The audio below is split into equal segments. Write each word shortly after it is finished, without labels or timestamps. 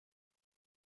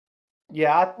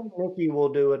Yeah, I think Nikki will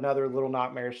do another Little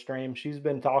Nightmares stream. She's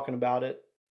been talking about it.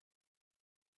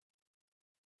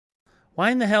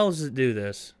 Why in the hell does it do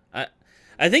this?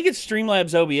 I think it's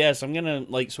Streamlabs OBS. I'm gonna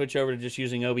like switch over to just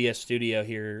using OBS Studio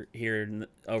here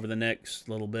over the next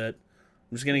little bit.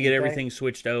 I'm just gonna get everything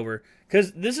switched over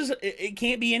because this is it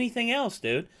can't be anything else,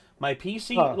 dude. My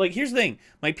PC, like here's the thing,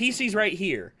 my PC's right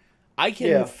here. I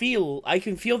can feel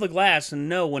the glass and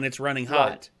know when it's running hot.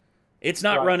 Right. It's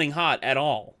not running hot at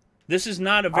all. This is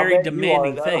not a very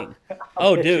demanding thing.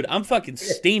 Oh, dude, I'm fucking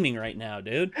steaming right now,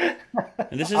 dude.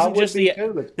 And this isn't just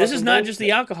this is not just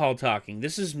the alcohol talking.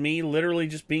 This is me literally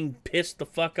just being pissed the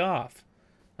fuck off.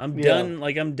 I'm done.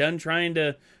 Like I'm done trying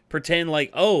to pretend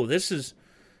like, oh, this is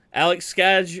Alex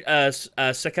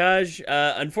Sakaj.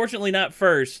 Unfortunately, not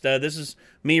first. This is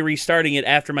me restarting it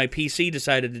after my PC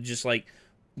decided to just like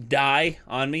die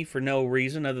on me for no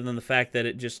reason other than the fact that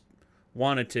it just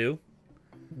wanted to.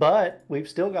 But we've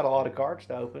still got a lot of cards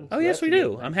to open. So oh, yes, we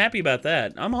do. I'm happy about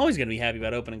that. I'm always going to be happy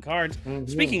about opening cards.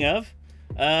 Speaking of,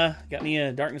 got me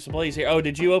a Darkness Ablaze here. Oh,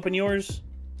 did you open yours?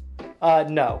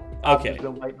 No. Okay. I've just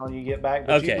been waiting on you to get back,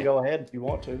 but you can go ahead if you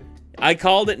want to. I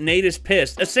called it Nate is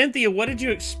pissed. Cynthia, what did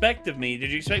you expect of me? Did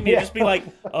you expect me to just be like,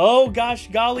 oh, gosh,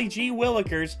 golly gee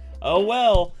willikers. Oh,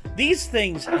 well, these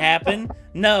things happen.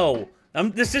 No.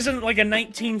 This isn't like a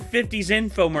 1950s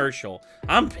infomercial.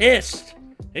 I'm pissed.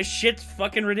 This shit's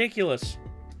fucking ridiculous.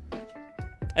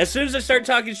 As soon as I start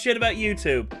talking shit about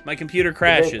YouTube, my computer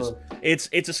crashes.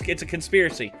 It's a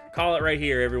conspiracy. Call it right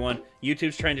here, everyone.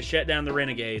 YouTube's trying to shut down the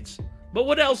Renegades. But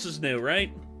what else is new,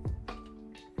 right?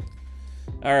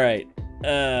 All right.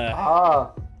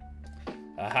 Ha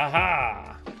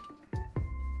ha.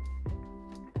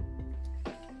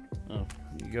 Oh,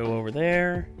 you go over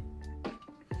there.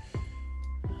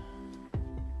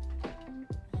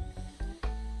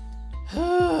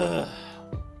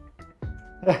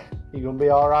 You gonna be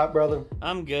all right, brother?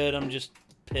 I'm good. I'm just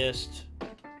pissed.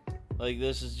 Like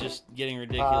this is just getting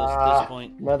ridiculous at this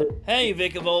point. Hey,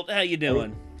 Vicavolt, how you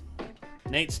doing?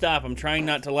 Nate, stop. I'm trying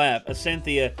not to laugh.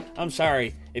 Cynthia, I'm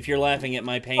sorry if you're laughing at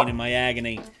my pain and my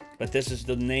agony, but this is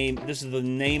the name. This is the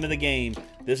name of the game.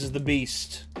 This is the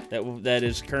beast that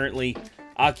is currently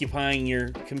occupying your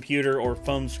computer or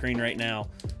phone screen right now.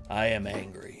 I am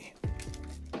angry.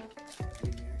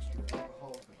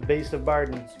 Beast of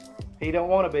burdens. He don't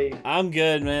want to be. I'm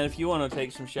good, man. If you want to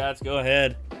take some shots, go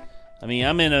ahead. I mean,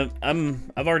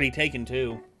 I've already taken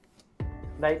 2.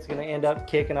 Nate's gonna end up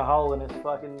kicking a hole in his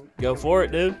fucking. Go for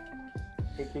it, dude.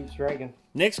 He keeps drinking.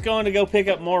 Nick's going to go pick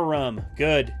up more rum.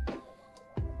 Good.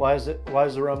 Why is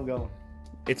the rum going?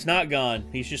 It's not gone.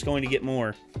 He's just going to get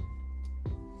more.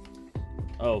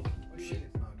 Oh. Shit.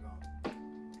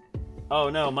 Oh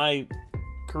no, my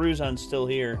Cruzon's still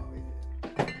here.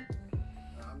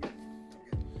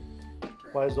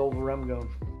 Why is all the rum going?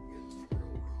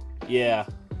 Yeah.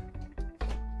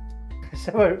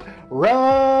 So,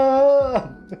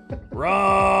 rum!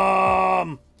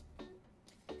 Rum!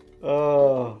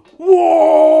 Oh.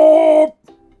 Whoa!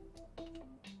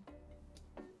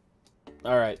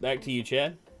 Alright, back to you,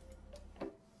 Chad.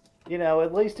 You know,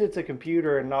 at least it's a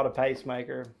computer and not a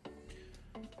pacemaker.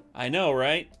 I know,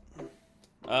 right?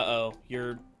 Uh-oh.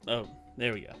 Oh,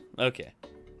 there we go. Okay.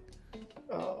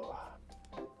 Oh.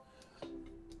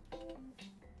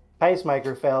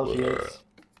 Pacemaker fails you.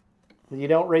 You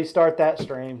don't restart that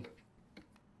stream.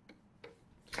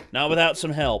 Not without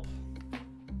some help.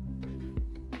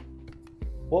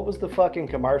 What was the fucking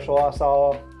commercial I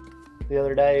saw the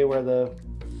other day where the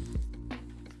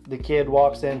kid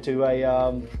walks into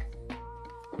a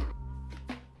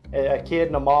kid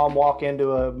and a mom walk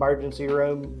into an emergency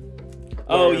room?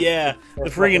 Oh yeah, the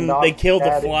friggin' they killed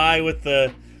the fly with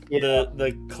the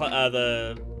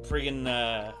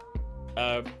friggin'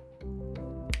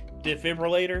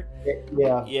 defibrillator.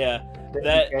 Yeah.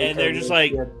 That and they're just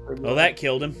like, oh, that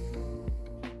killed him.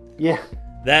 Yeah.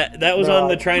 That was on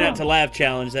the Try Not to Laugh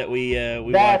challenge that we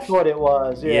watched. That's what it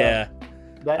was. Yeah.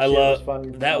 I love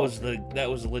that was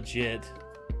legit.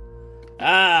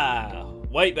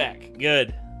 White back.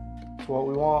 Good. That's what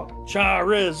we want.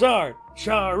 Charizard.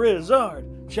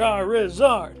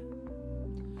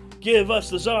 Give us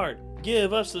the Zard.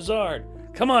 Give us the Zard.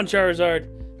 Come on, Charizard.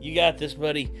 You got this,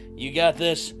 buddy. You got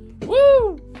this.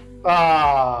 Woo!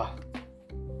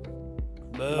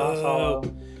 Boo.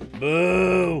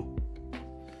 Boo.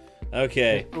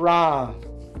 Okay.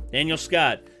 Daniel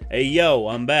Scott. Hey, yo,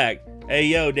 I'm back. Hey,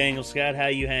 yo, Daniel Scott,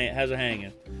 how's it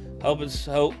hanging?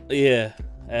 Yeah.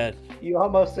 You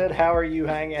almost said, how are you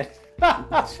hanging?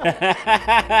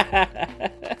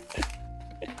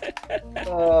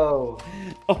 Oh.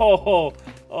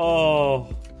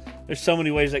 There's so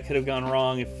many ways that could have gone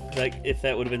wrong if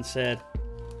that would have been said.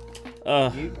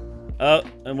 And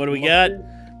what do we got?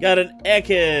 Got an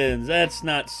Ekans. That's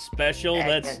not special.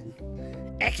 That's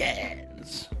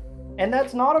Ekans. And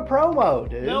that's not a promo,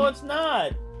 dude. No, it's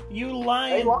not. You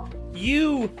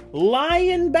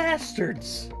lying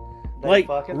bastards. They Like,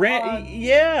 fucking lied.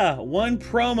 yeah, one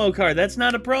promo card. That's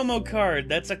not a promo card.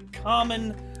 That's a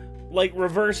common, like,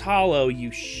 reverse hollow, you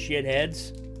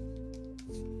shitheads.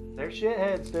 They're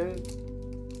shitheads, dude.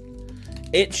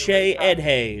 It's Shay Ed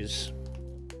Hayes.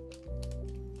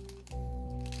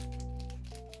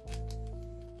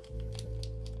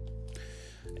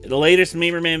 The latest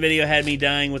Memberman video had me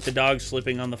dying with the dog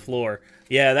slipping on the floor.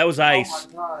 Yeah, that was ice.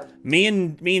 Oh my God. Me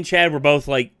and Chad were both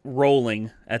like rolling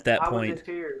at that point. I was in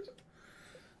tears.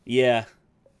 Yeah.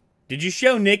 Did you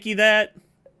show Nikki that?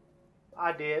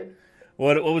 I did.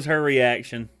 What was her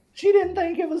reaction? She didn't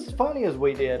think it was as funny as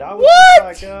we did. I was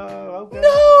What? just like, okay.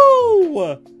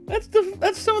 No!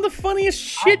 That's some of the funniest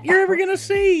shit you're ever gonna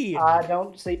see. I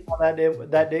don't see how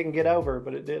that didn't get over,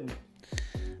 but it didn't.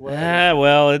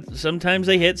 Well, sometimes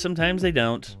they hit, sometimes they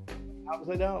don't. Sometimes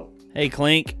they don't. Hey,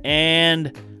 Clink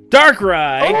and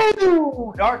Darkrai.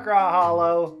 Oh, Darkrai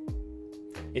Hollow.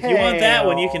 If you want that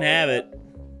one, you can have it.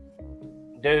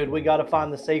 Dude, we got to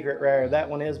find the secret rare. That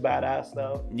one is badass,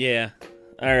 though. Yeah.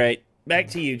 All right. Back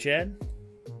to you, Chad.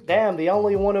 Damn, the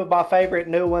only one of my favorite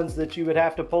new ones that you would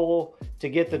have to pull to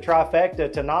get the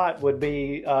trifecta tonight would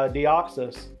be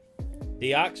Deoxys.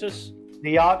 Deoxys?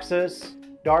 Deoxys,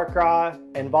 Darkrai,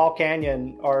 and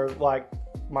Volcanion are like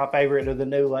my favorite of the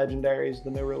new legendaries,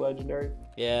 the newer legendary.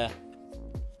 Yeah.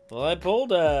 Well, I pulled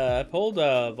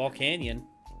Volcanion.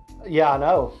 Yeah, I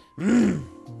know.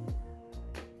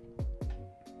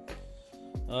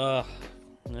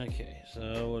 Okay,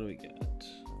 so what do we got?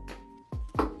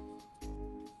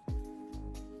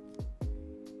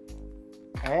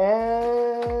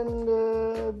 And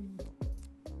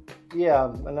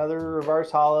yeah, another reverse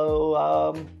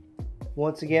hollow.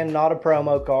 Once again, not a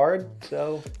promo card,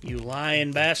 so You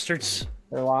lying bastards.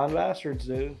 they're lying bastards,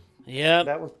 dude. Yep.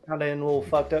 That was kind of in a little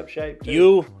fucked up shape,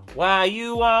 too. Why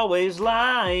you always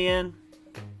lying?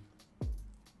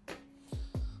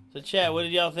 So, chat, what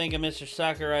did y'all think of Mr.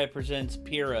 Sakurai Presents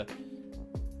Pyrrha?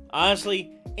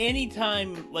 Honestly,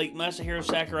 anytime, like, Masahiro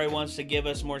Sakurai wants to give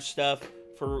us more stuff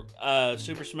for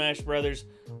Super Smash Brothers,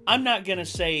 I'm not going to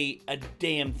say a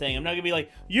damn thing. I'm not going to be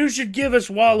like, you should give us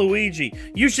Waluigi.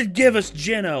 You should give us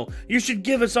Geno. You should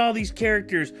give us all these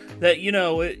characters that,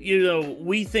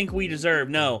 we think we deserve.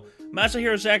 No.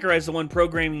 Masahiro Sakurai is the one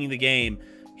programming the game.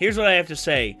 Here's what I have to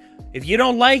say. If you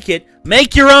don't like it,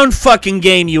 make your own fucking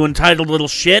game, you entitled little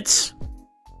shits.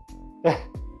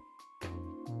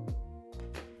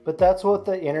 But that's what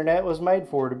the internet was made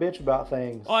for, to bitch about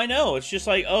things. Oh, I know. It's just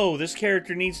like, oh, this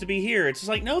character needs to be here. It's just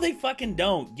like, no, they fucking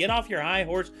don't. Get off your high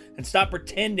horse and stop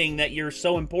pretending that you're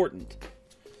so important.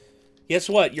 Guess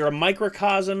what? You're a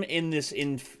microcosm in this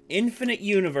infinite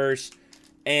universe,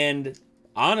 and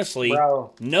honestly,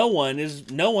 Bro, no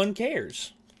one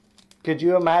cares. could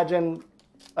you imagine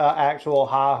an actual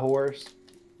high horse?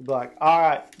 Be like, all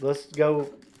right, let's go.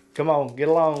 Come on, get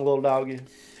along, little doggy.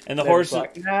 And the horse,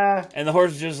 like, nah. And the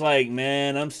horse is just like,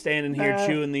 man, I'm standing here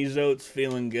chewing these oats,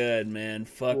 feeling good, man.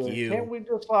 Fuck you. Can't we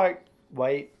just like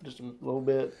wait just a little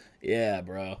bit? Yeah,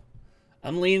 bro.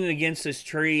 I'm leaning against this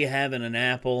tree, having an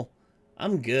apple.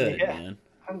 I'm good, man.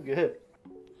 I'm good.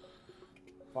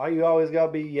 Why you always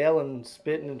gotta be yelling,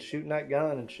 spitting, and shooting that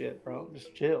gun and shit, bro?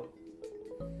 Just chill.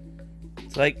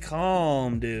 It's like,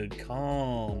 calm, dude,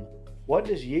 calm. What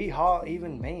does yeehaw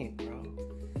even mean, bro?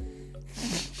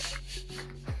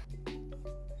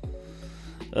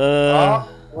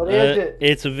 What is it?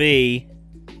 It's a V.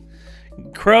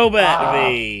 Crobat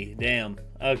V. Damn.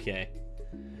 Okay.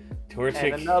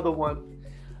 Torchic. And another one.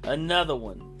 Another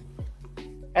one.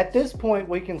 At this point,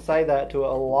 we can say that to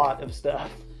a lot of stuff.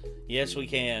 Yes, we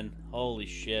can. Holy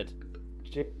shit.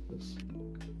 Jesus.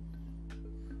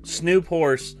 Snoop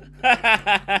Horse.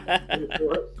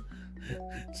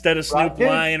 Instead of Snoop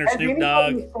Lion or Snoop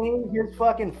Dogg. Have you seen his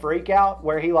fucking freak out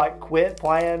where he like quit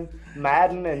playing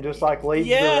Madden and just like leaves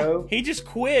the room? He just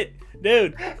quit.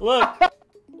 Dude, look.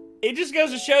 It just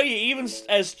goes to show you, even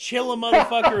as chill a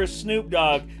motherfucker as Snoop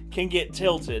Dogg can get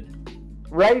tilted.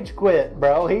 Rage quit,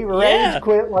 bro. He rage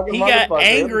quit like a motherfucker. He got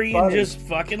angry and just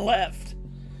fucking left.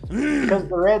 Because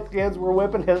the Redskins were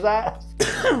whipping his ass.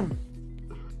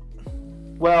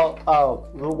 Well,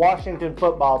 the Washington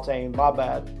football team, my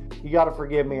bad. You gotta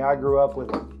forgive me, I grew up with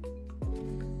them.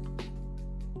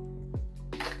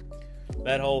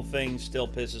 That whole thing still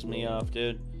pisses me off,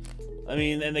 dude. I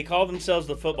mean, and they call themselves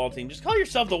the football team. Just call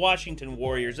yourself the Washington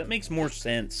Warriors. That makes more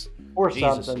sense. Or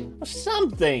Jesus. something.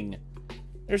 Something.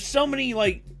 There's so many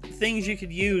like things you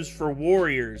could use for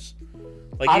Warriors.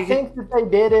 Like I think that they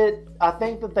did it. I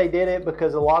think that they did it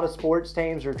because a lot of sports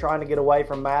teams are trying to get away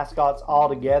from mascots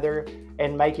altogether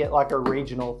and make it like a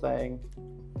regional thing.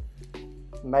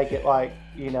 Make it like,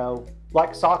 you know,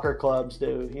 like soccer clubs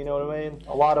do. You know what I mean?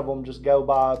 A lot of them just go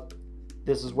by,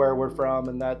 this is where we're from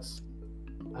and that's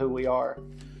who we are.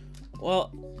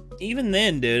 Well, even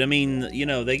then, dude, I mean, you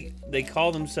know, they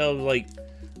call themselves like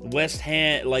West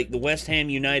Ham, like the West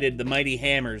Ham United, the Mighty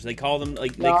Hammers. They call them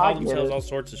like call themselves all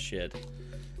sorts of shit.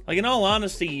 Like, in all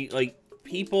honesty, like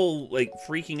people like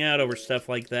freaking out over stuff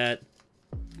like that.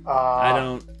 It's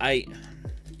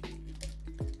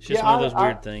just one of those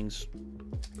weird things.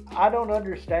 I don't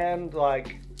understand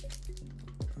like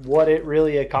what it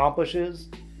really accomplishes.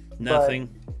 Nothing.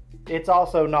 It's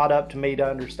also not up to me to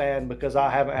understand because I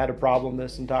haven't had a problem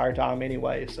this entire time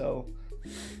anyway, so.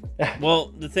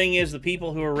 Well, the thing is, the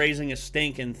people who are raising a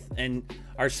stink and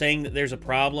are saying that there's a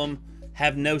problem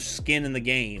have no skin in the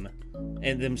game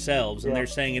and themselves, and they're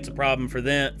saying it's a problem for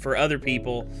them, for other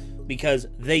people, because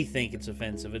they think it's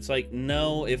offensive. It's like,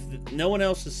 no, if no one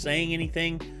else is saying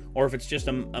anything, or if it's just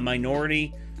a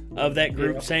minority of that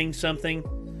group saying something,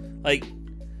 like,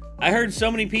 I heard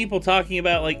so many people talking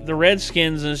about like the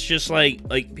Redskins, and it's just like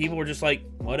people were just like,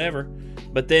 whatever.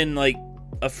 But then like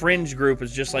a fringe group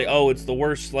is just like, oh, it's the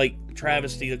worst like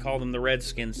travesty to call them the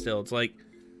Redskins still. It's like,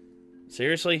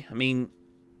 seriously? I mean,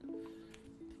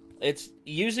 it's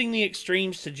using the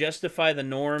extremes to justify the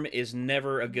norm is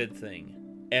never a good thing.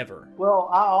 Ever. Well,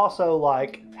 I also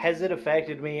like, has it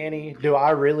affected me any? Do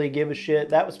I really give a shit?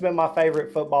 That's been my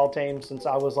favorite football team since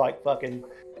I was like fucking,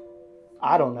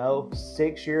 I don't know,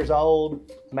 6 years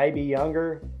old, maybe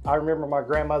younger. I remember my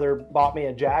grandmother bought me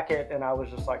a jacket and I was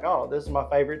just like, oh, this is my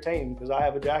favorite team because I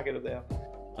have a jacket of them.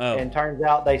 Oh. And turns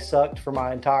out they sucked for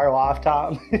my entire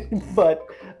lifetime. But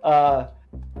I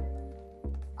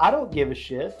don't give a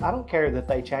shit. I don't care that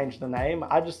they changed the name.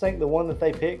 I just think the one that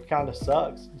they picked kind of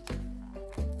sucks.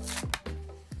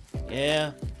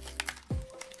 Yeah.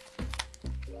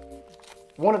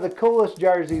 One of the coolest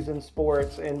jerseys in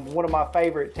sports and one of my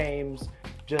favorite teams,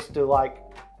 just to like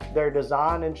their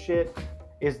design and shit,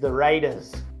 is the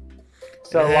Raiders.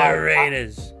 So the like,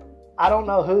 Raiders. I don't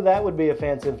know who that would be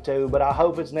offensive to, but I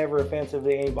hope it's never offensive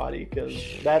to anybody because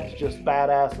that's just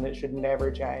badass and it should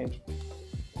never change.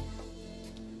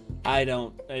 I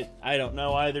don't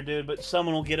know either, dude. But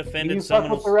someone will get offended. You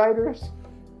fuck with the Raiders?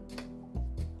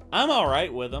 I'm all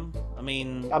right with them. I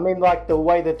mean, like the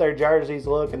way that their jerseys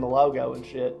look and the logo and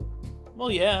shit.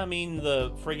 Well, yeah. I mean,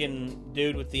 the friggin'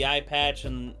 dude with the eye patch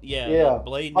and the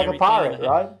blade and like everything. Like a pirate,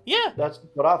 right? Yeah, that's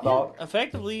what I thought. Yeah.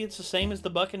 Effectively, it's the same as the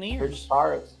Buccaneers. They're just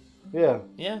pirates. Yeah.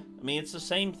 Yeah. I mean, it's the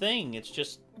same thing. It's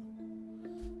just,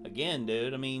 again,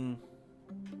 dude. I mean,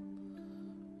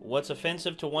 what's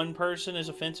offensive to one person is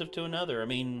offensive to another. I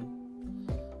mean,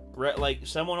 like,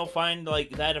 someone will find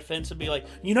like that offensive, be like,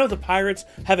 you know, the Pirates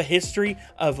have a history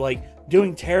of like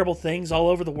doing terrible things all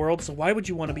over the world, so why would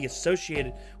you want to be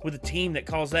associated with a team that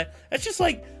calls that? That's just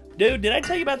like, dude, did I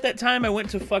tell you about that time I went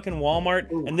to fucking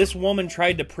Walmart and this woman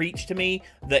tried to preach to me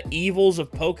the evils of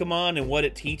Pokemon and what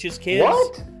it teaches kids?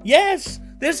 What? Yes,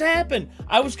 this happened.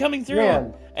 I was coming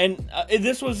through and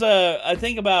this was I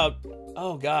think about,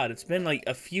 oh god, it's been like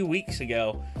a few weeks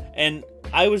ago, and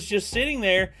I was just sitting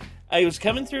there. I was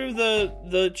coming through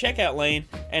the checkout lane,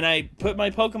 and I put my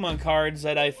Pokemon cards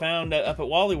that I found up at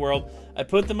Wally World. I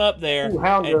put them up there,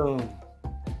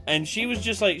 and she was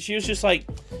just like,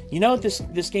 you know what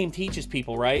this game teaches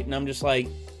people, right? And I'm just like,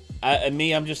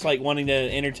 I'm just like wanting to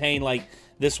entertain like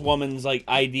this woman's like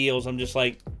ideals. I'm just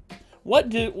like, what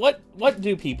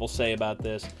do people say about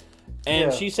this?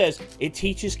 And she says it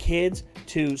teaches kids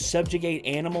to subjugate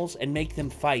animals and make them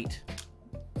fight.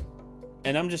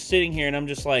 And I'm just sitting here, and I'm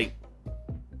just like,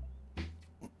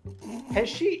 has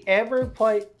she ever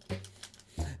played?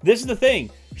 This is the thing.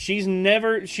 She's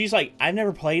like, I've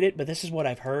never played it, but this is what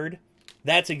I've heard.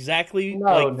 That's exactly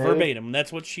verbatim.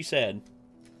 That's what she said.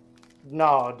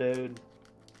 No, dude.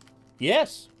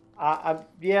 Yes.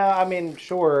 I mean,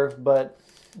 sure, but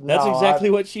that's exactly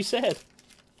what she said.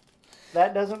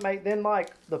 That doesn't make then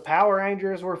like the Power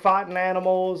Rangers were fighting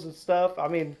animals and stuff. I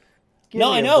mean,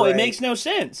 no, I know it makes no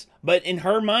sense, but in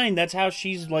her mind, that's how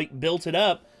she's like built it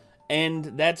up.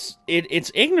 And that's it.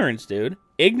 It's ignorance, dude.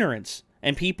 Ignorance,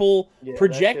 and people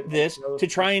project this to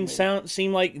try and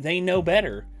seem like they know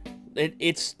better.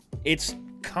 It's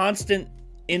constant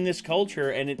in this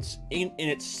culture, and it's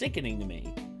sickening to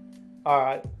me. All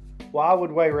right. Well, I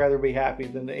would way rather be happy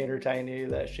than to entertain any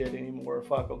of that shit anymore.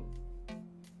 Fuck them.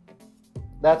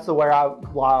 That's the way I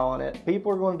lie on it.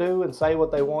 People are going to do and say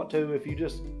what they want to. If you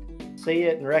just see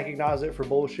it and recognize it for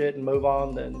bullshit and move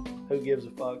on, then who gives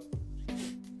a fuck?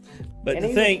 But and the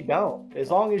even thing, if you don't, as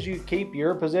long as you keep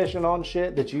your position on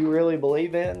shit that you really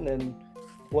believe in, and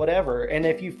whatever. And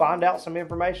if you find out some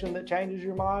information that changes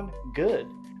your mind, good.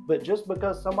 But just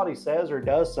because somebody says or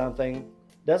does something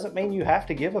doesn't mean you have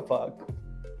to give a fuck.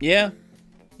 yeah,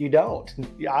 You don't.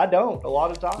 I don't a lot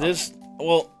of times.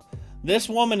 this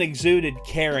woman exuded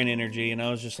Karen energy, and I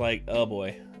was just like, oh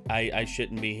boy, I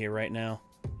shouldn't be here right now.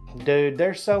 Dude,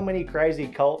 there's so many crazy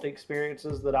cult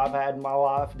experiences that I've had in my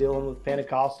life dealing with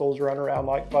Pentecostals running around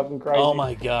like fucking crazy. Oh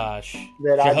my gosh.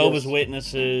 That Jehovah's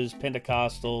Witnesses,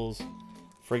 Pentecostals,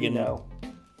 friggin' You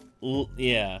know,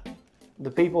 yeah.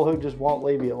 the people who just won't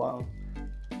leave you alone.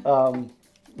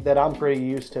 That I'm pretty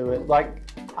used to it. Like,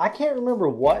 I can't remember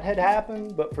what had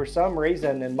happened, but for some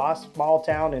reason in my small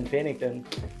town in Pennington,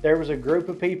 there was a group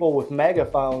of people with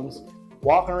megaphones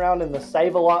walking around in the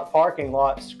Save-A-Lot parking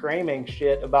lot screaming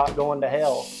shit about going to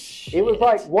hell. Shit. It was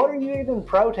like, what are you even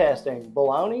protesting?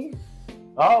 Baloney?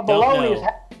 Oh, baloney is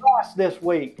half price this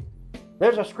week.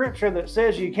 There's a scripture that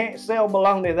says you can't sell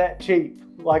baloney that cheap.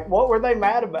 Like, what were they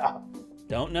mad about?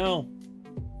 Don't know.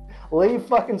 Leave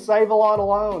fucking Save-A-Lot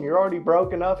alone. You're already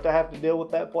broke enough to have to deal with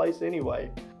that place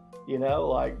anyway. You know,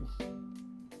 like...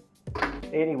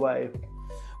 Anyway.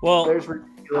 Well, there's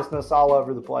ridiculousness all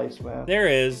over the place, man. There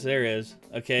is.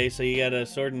 Okay, so you got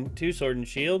two sword and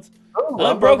shields. Ooh,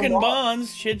 Unbroken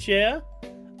bonds, shit yeah.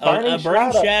 Burning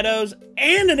shadows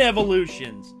and an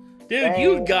evolutions. Dude,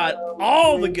 you got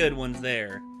all the good ones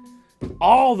there.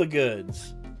 All the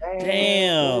goods.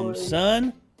 Damn,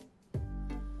 son.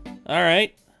 All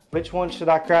right. Which one should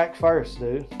I crack first,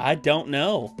 dude? I don't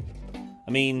know.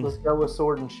 I mean... Let's go with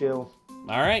sword and shield.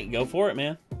 All right, go for it,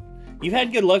 man. You've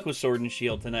had good luck with sword and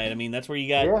shield tonight. I mean, that's where you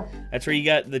got... Yeah. That's where you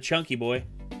got the chunky boy.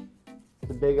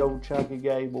 The big old chunky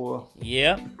gay boy.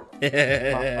 Yep. My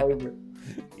favorite.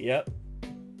 Yep.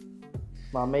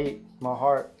 My meat. My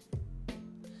heart.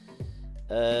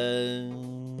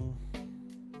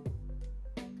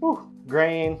 Whew.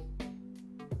 Green.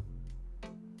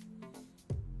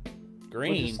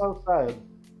 Green. Which is so sad.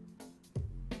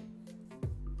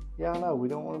 Yeah, I know. We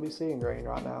don't want to be seeing green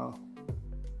right now.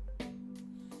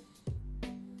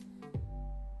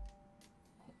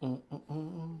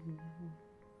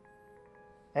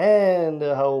 And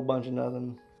a whole bunch of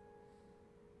nothing.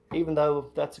 Even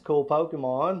though that's a cool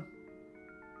Pokemon.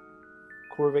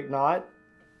 Corvic Knight.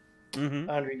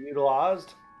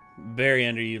 Underutilized. Very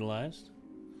underutilized.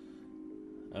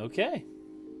 Okay.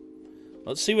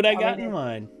 Let's see what I got in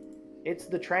mind. It's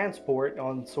the transport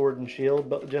on Sword and Shield,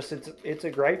 but just it's a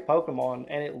great Pokemon,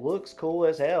 and it looks cool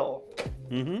as hell.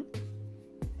 I mean,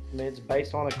 it's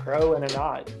based on a crow and a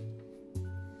knight.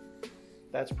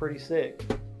 That's pretty sick.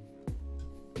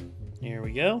 Here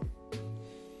we go.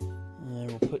 I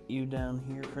will put you down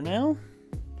here for now.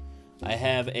 I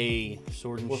have a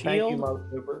Sword and Shield. Thank you, Mo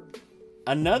Cooper.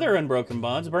 Another Unbroken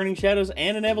Bonds, Burning Shadows,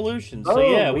 and an Evolution. So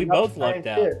yeah, we both lucked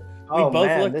out. We both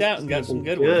lucked out and got some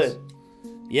good ones.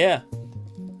 Yeah.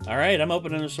 All right, I'm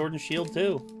opening a Sword and Shield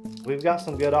too. We've got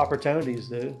some good opportunities,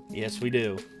 dude. Yes, we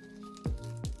do.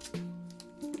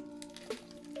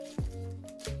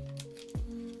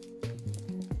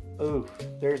 Ooh,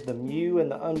 there's the Mew and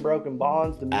the Unbroken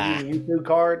Bonds, the Mew Mewtwo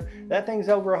card. That thing's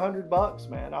over $100,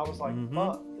 man. I was like,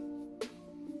 fuck.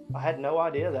 I had no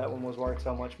idea that one was worth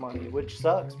so much money, which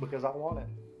sucks because I want it.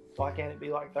 Why can't it be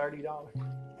like $30?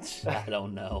 I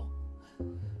don't know.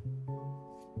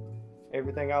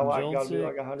 Everything I like got to be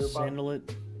like $100.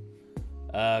 Sandalite,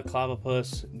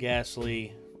 Clavipus,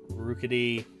 Ghastly,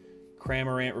 Rookidee,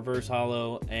 Cramorant Reverse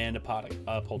Hollow, and a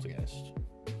Poltergeist.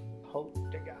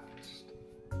 Poltergeist.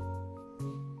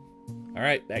 All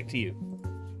right, back to you.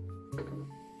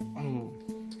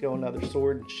 Let's go another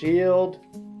Sword and Shield.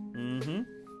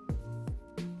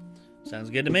 Sounds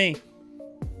good to me.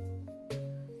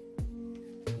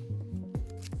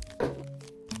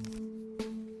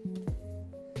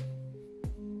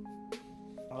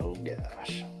 Oh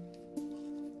gosh.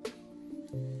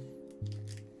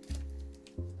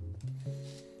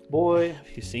 Boy, have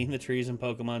you seen the trees in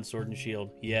Pokemon Sword and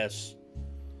Shield? Yes.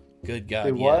 Good God,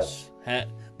 Dude, yes.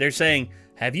 They're saying,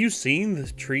 have you seen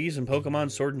the trees in Pokemon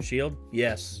Sword and Shield?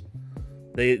 Yes.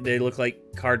 They look like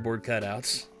cardboard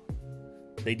cutouts.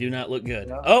 They do not look good.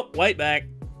 Yeah. Oh, white back.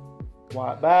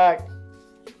 White back.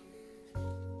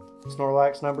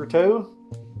 Snorlax number 2?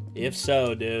 If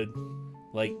so, dude.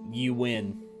 Like, you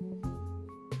win.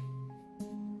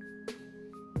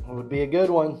 It would be a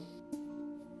good one.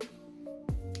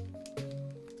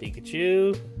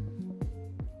 Pikachu.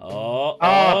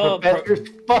 Professor's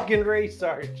fucking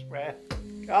research, man.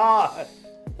 God.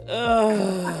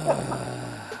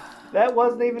 That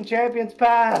wasn't even Champion's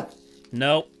Path.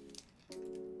 Nope.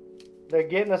 They're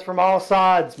getting us from all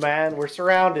sides, man. We're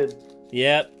surrounded.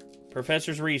 Yep.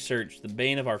 Professor's research, the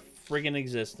bane of our friggin'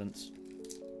 existence.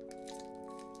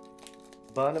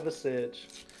 Bun of a sitch.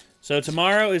 So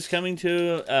tomorrow is coming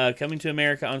to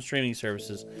America on streaming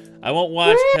services. I won't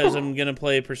watch because I'm gonna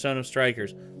play Persona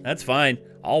Strikers. That's fine.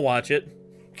 I'll watch it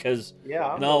because in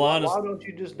all honesty, why don't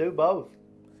you just do both?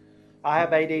 I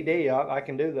have ADD. I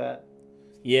can do that.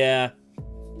 Yeah.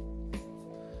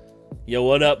 Yo,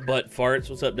 what up, butt farts?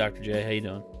 What's up, Dr. J? How you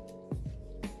doing?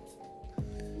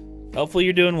 Hopefully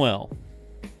you're doing well.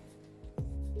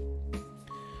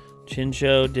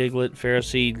 Chincho, Diglett,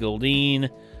 Ferroseed, Goldeen,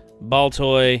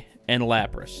 Baltoy, and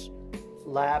Lapras.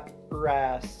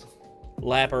 Lapras.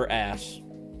 Lapper-ass.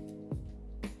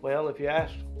 Well, if you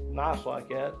ask nice like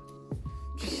that.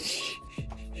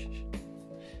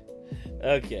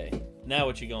 Okay. Now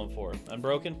what you going for?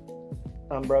 Unbroken?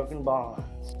 Unbroken bonds.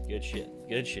 Good shit.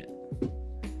 Good shit.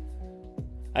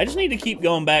 I just need to keep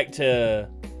going back to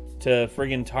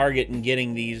friggin' Target and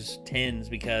getting these 10s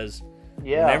because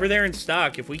whenever they're in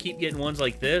stock, if we keep getting ones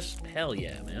like this, hell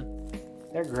yeah, man.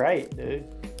 They're great, dude.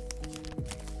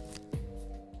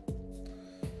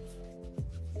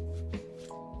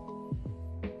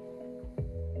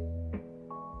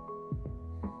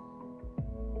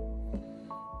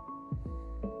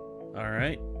 All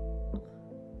right.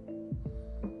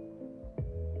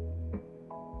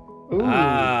 Ooh,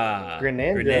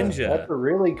 Greninja. That's a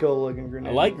really cool looking Greninja.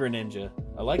 I like Greninja.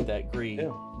 I like that green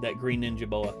ninja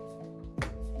boa.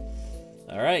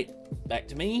 All right, back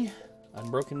to me.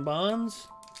 Unbroken bonds.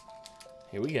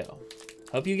 Here we go.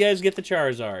 Hope you guys get the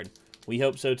Charizard. We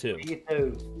hope so too. Me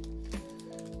too.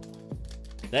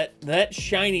 That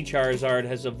shiny Charizard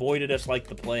has avoided us like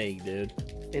the plague, dude.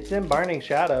 It's in Burning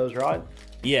Shadows, right?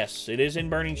 Yes, it is in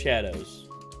Burning Shadows.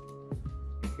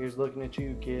 Here's looking at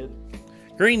you, kid.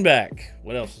 Greenback.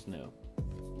 What else is new?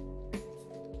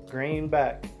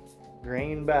 Greenback.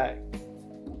 Greenback.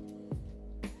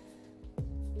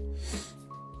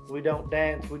 We don't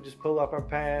dance, we just pull up our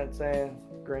pants and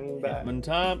greenback.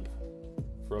 Hitmontop,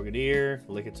 Frogadier,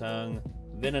 Lickitung,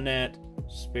 Venonat,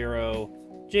 Spearow,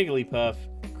 Jigglypuff,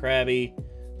 Krabby,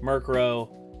 Murkrow,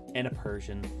 and a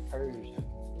Persian.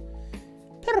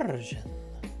 Persian.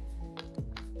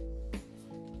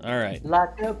 All right.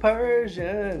 Like a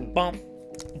Persian. Bump,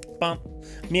 bump,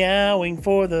 meowing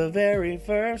for the very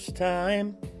first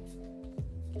time.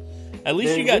 At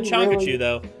least you got Chonkachu,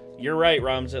 though. You're right,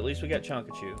 Roms. At least we got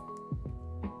Chonkachu.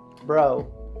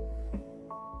 Bro,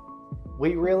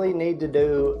 we really need to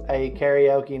do a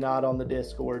karaoke night on the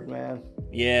Discord, man.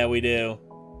 Yeah, we do.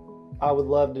 I would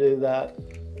love to do that.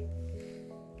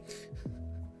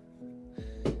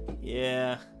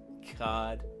 Yeah.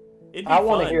 God. I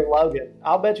want to hear Logan.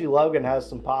 I'll bet you Logan has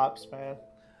some pops, man.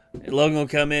 Logan will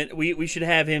come in. We should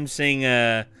have him sing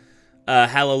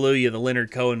Hallelujah, the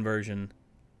Leonard Cohen version.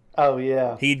 Oh,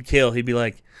 yeah. He'd kill. He'd be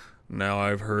like, now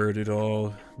I've heard it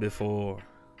all before.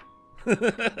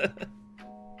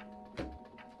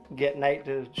 Get Nick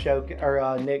to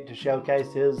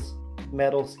showcase his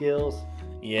metal skills.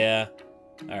 Yeah.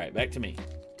 All right, back to me.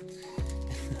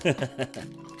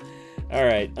 All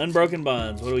right, Unbroken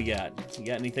Bonds. What do we got? You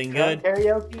got anything good?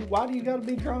 Karaoke? Why do you got to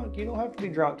be drunk? You don't have to be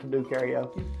drunk to do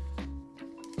karaoke.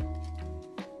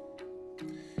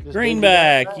 Just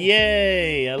Greenback.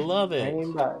 Yay. I love it.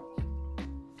 Greenback.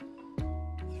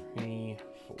 3,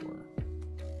 4.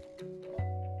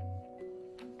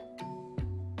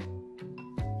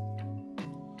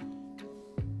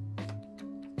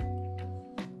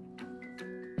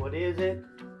 What is it?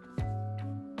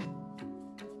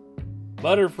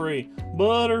 Butterfree,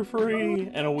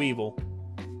 and a Weevil.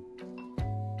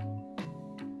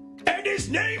 And his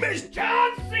name is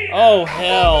John Cena! Oh,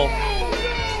 hell.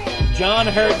 John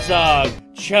Herzog.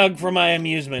 Chug for my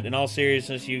amusement. In all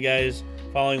seriousness, you guys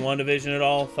following WandaVision at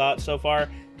all? Thoughts so far?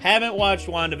 Haven't watched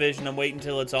WandaVision. I'm waiting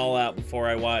until it's all out before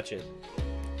I watch it.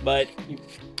 But...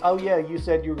 Oh, yeah, you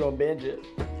said you were going to binge it.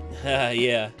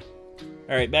 Yeah.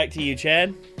 All right, back to you,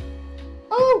 Chad.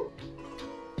 Oh!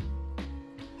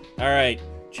 All right.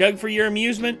 Chug for your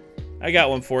amusement. I got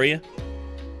one for you.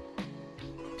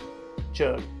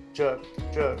 Chug, chug,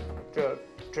 chug, chug,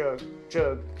 chug,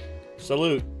 chug.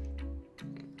 Salute.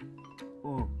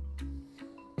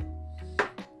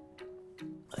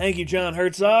 Thank you, John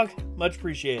Herzog. Much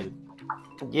appreciated.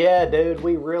 Yeah, dude,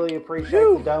 we really appreciate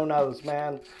the donos,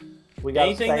 man. We got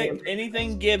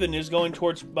anything given is going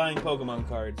towards buying Pokemon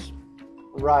cards.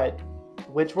 Right.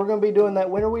 Which we're going to be doing that.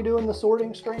 When are we doing the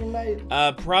sorting stream, Nate?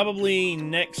 Probably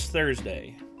next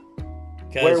Thursday.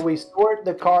 Where we sort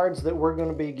the cards that we're going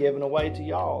to be giving away to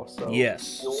y'all. So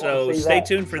yes. So stay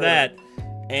tuned for that.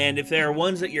 And if there are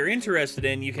ones that you're interested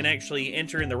in, you can actually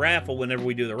enter in the raffle whenever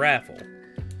we do the raffle.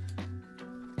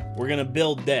 We're going to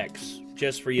build decks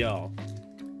just for y'all.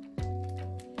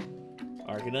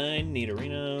 Arcanine,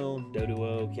 Nidorino,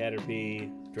 Doduo,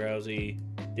 Caterpie, Drowsy,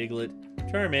 Diglett,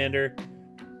 Charmander.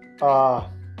 I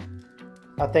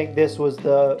think this was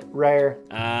the rare.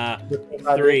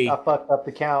 3. I fucked up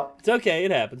the count. It's okay.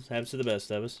 It happens. Happens to the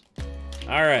best of us.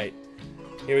 All right.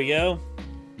 Here we go.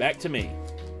 Back to me.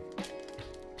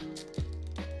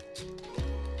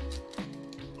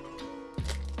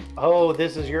 Oh,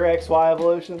 this is your XY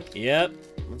evolution? Yep.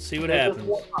 Let's see what happens. This is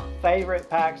one of my favorite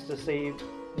packs to see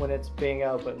when it's being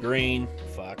opened. Green.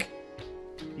 Fuck.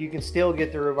 You can still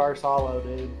get the reverse holo,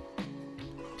 dude.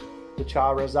 The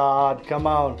Charizard. Come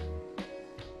on.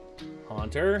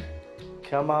 Haunter.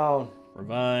 Come on.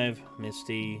 Revive.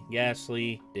 Misty.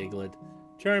 Ghastly. Diglett.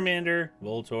 Charmander.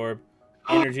 Voltorb.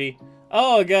 Energy.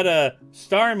 Oh, I got a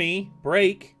Starmie.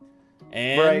 Break.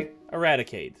 And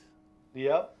Eradicate.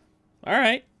 Yep. All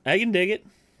right. I can dig it.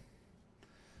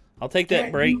 I'll take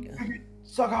that break.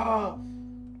 Sucker!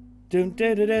 Dun,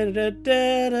 da, da, da, da,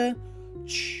 da, da.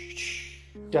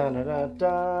 Dun, dun, dun,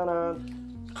 dun,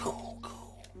 dun.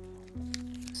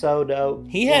 So dope.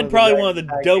 He had probably one of the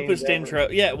dopest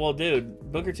intros. Yeah, well,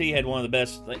 dude, Booker T had one of the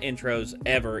best intros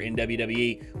ever in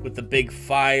WWE with the big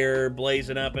fire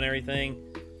blazing up and everything.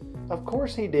 Of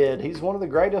course he did. He's one of the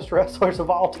greatest wrestlers of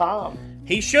all time.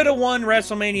 He should have won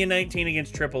WrestleMania 19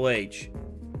 against Triple H.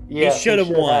 Yes, he should have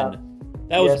won.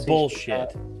 That was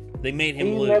bullshit. They made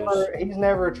him lose. He's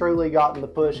never truly gotten the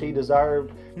push he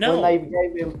deserved. No.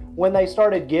 When they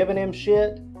started giving him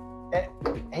shit,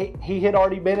 he had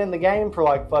already been in the game for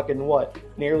like fucking what,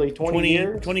 nearly 20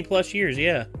 years? 20 plus years,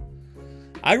 yeah.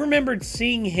 I remembered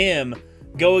seeing him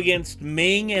go against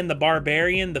Ming and the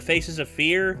Barbarian, the Faces of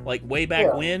Fear, like way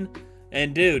back when.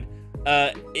 And dude,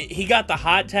 he got the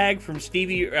hot tag from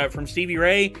Stevie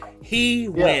Ray. He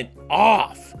went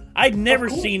off. I'd never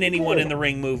seen anyone in the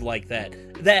ring move like that.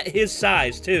 That his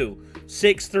size too.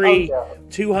 6'3",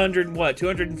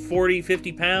 240,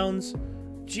 50 pounds.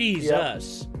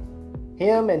 Jesus. Yep.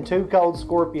 Him and Too Cold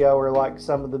Scorpio are like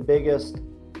some of the biggest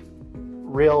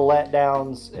real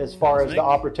letdowns as far as the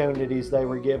opportunities they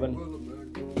were given.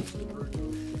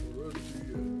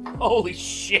 Holy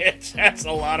shit, that's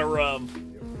a lot of rum.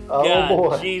 Oh, God,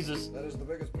 boy. Jesus. That is the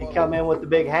biggest He come in with the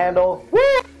big handle.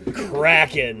 Woo!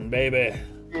 Kraken, baby.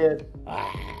 Yeah.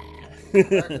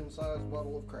 Kraken-sized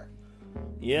bottle of Kraken.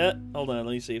 Yeah, hold on,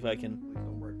 let me see if I can. Please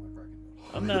don't break my Kraken.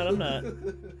 I'm not.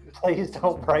 Please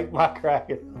don't break my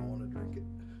Kraken. I don't want to drink it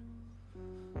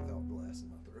without glass in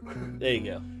my throat. There you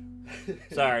go.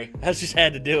 Sorry, I just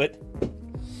had to do it.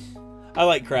 I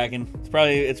like Kraken. It's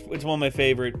probably it's one of my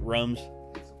favorite rums.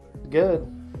 Good.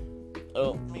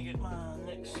 Oh, let me get my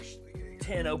next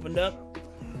 10 opened up.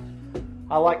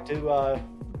 I like to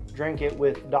drink it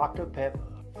with Dr. Pepper.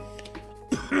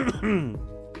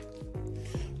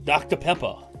 Dr.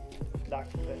 Pepper.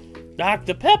 Dr. Pepper.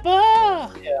 Dr. Pepper!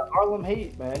 Yeah, Harlem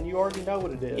Heat, man. You already know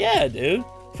what it is. Yeah, dude.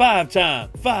 Five-time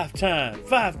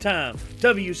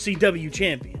WCW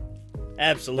champion.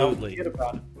 Absolutely. Don't forget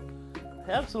about it.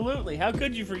 Absolutely. How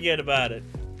could you forget about it?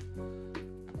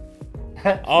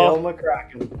 Phil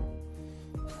McCracken.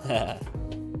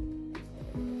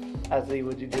 I see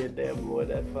what you did there, boy.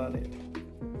 That's funny.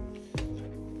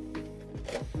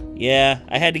 Yeah,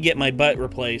 I had to get my butt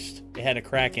replaced. It had a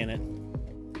crack in it.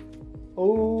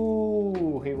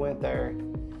 Ooh, he went there.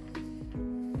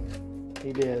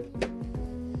 He did.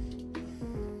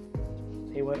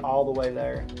 He went all the way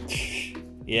there.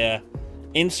 Yeah.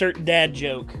 Insert dad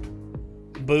joke.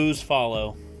 Booze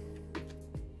follow.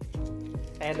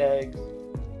 And eggs.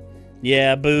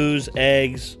 Yeah, booze,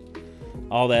 eggs,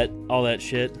 all that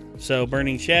shit. So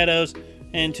Burning Shadows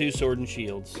and 2 Sword and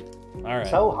Shields. All right.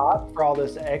 So hot for all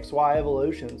this XY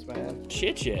evolutions, man.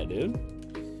 Shit, yeah, dude.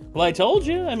 Well, I told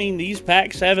you. I mean, these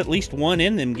packs have at least one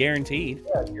in them, guaranteed.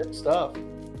 Yeah, good stuff.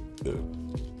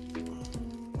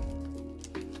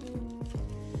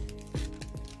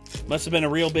 Must have been a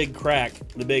real big crack,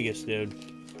 the biggest, dude.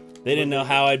 They didn't know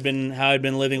how I'd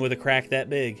been living with a crack that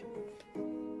big.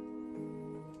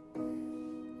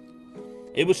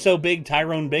 It was so big,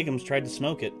 Tyrone Biggums tried to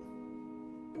smoke it.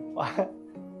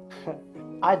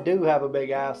 I do have a big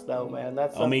ass, though, man.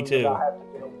 That's something me too. that I have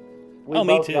to do. We Oh,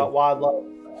 me both too. got wide legs.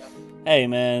 Hey,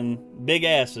 man, big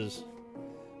asses.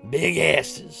 Big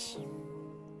asses.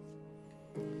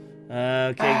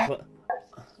 Okay,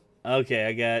 okay,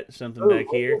 I got something back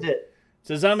here. What is it?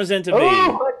 Sazamazenta B.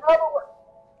 Oh,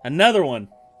 Another one.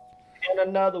 and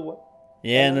another one.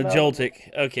 Yeah, and the another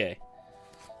Joltik. Okay.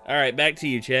 All right, back to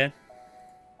you, Chad.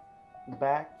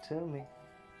 Back to me.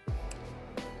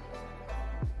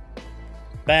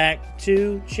 Back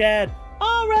to Chad.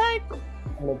 All right.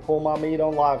 I'm gonna pull my meat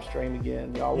on live stream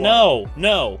again, y'all.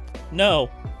 No.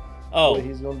 Oh,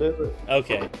 He's gonna do it.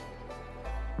 okay.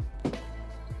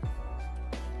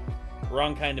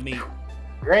 Wrong kind of meat.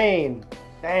 Green.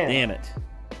 Damn it.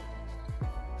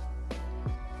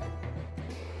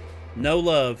 No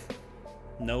love.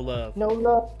 No love. No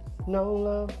love. No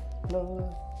love. No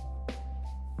love.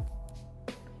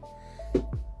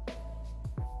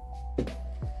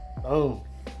 Boom.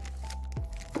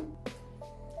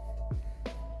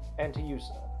 And to you,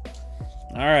 sir.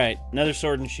 All right, another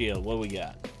sword and shield. What we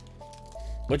got?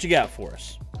 What you got for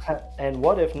us? And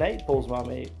what if Nate pulls my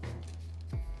meat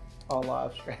on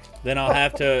live stream? Then I'll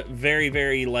have to very,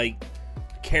 very, like,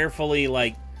 carefully,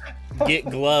 like, get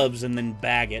gloves and then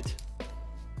bag it.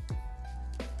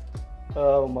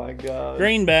 Oh my god.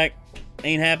 Greenback.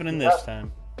 Ain't happening this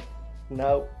time.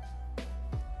 Nope.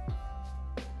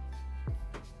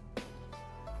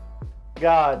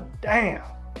 God damn.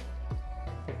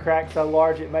 The crack so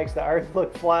large it makes the earth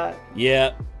look flat.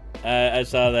 Yeah, I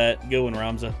saw that. Good one,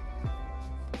 Ramza.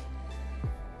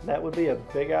 That would be a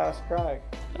big ass crack.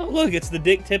 Oh, look, it's the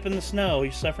dick tip in the snow.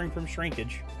 He's suffering from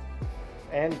shrinkage.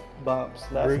 And bumps.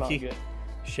 That's not Brookie, good.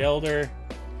 Shelder,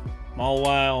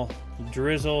 Mawile,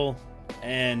 Drizzle,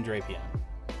 and Drapion.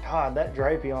 God, that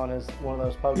Drapion is one of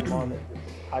those Pokemon that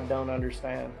I don't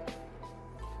understand.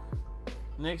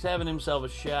 Nick's having himself a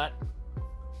shot.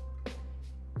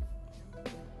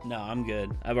 No, I'm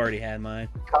good. I've already had mine.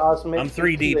 Cosmic. I'm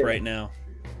 3 deep Eclipse. right now.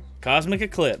 Cosmic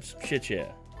Eclipse. Shit,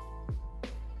 yeah.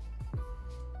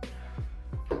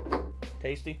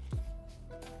 Tasty.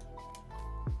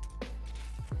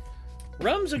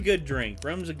 Rum's a good drink.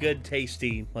 Rum's a good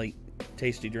tasty,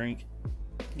 tasty drink.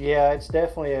 Yeah, it's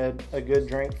definitely a good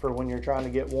drink for when you're trying to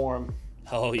get warm.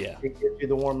 Oh, yeah. It gives you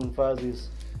the warm and fuzzies.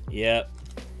 Yep.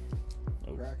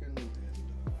 Kraken and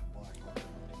Black Heart.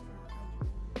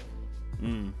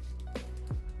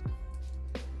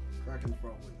 Kraken's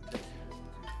probably the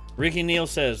tastiest. Ricky Neal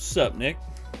says, "Sup, Nick?"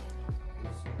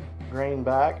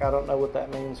 Greenback. I don't know what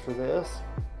that means for this.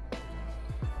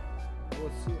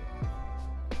 What's up?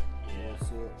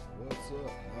 What's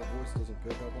up? My voice doesn't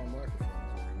pick up on microphones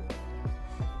very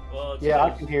well. Well, Yeah,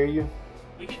 I can hear you.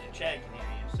 We get the Chad can hear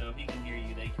you, so if he can hear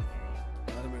you, they can hear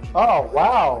you. Not to mention Oh, the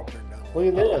wow. mic turned down a Look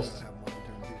at lot. this. I have mine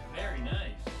turned too. Very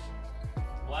nice.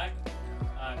 Black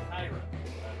Kyra.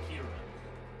 Kira.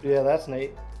 Yeah, that's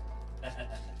neat.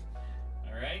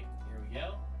 All right, here we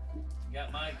go.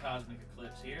 Got my Cosmic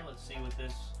Eclipse here. Let's see what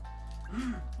this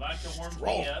vodka warms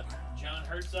me up. John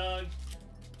Herzog,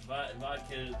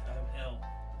 vodka. Hell,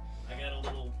 I got a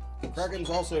little. Kraken's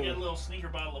I got a also little sneaker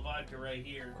bottle of vodka right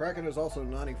here. Kraken is also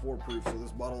 94 proof, so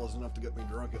this bottle is enough to get me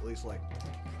drunk at least like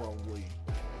probably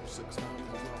 6 times.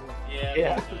 If not more. Yeah,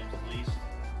 Yeah. 6 times at least.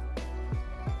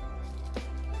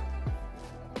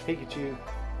 Pikachu.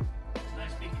 It's a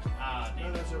nice Pikachu. Ah, damn.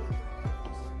 No, that's everything.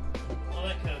 Well,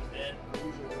 that code's dead.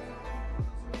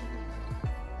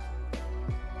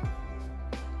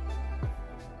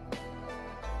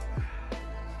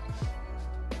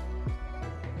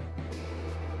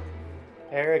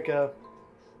 Erica.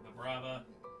 Vibrava,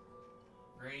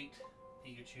 Great,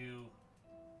 Pikachu,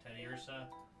 Teddy Ursa,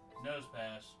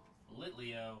 Nosepass,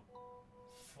 Litleo,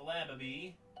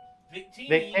 Flabébé, Victini,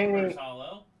 Victini. Reverse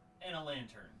Hollow, and a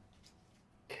Lantern.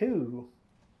 Cool.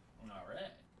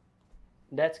 Alright.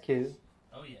 That's cute.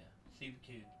 Oh yeah, super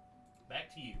cute.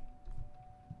 Back to you.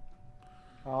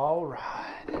 All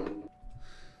right.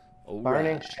 All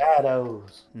Burning right.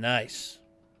 Shadows. Nice.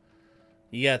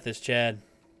 You got this, Chad.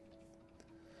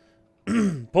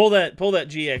 pull that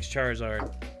GX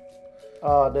Charizard.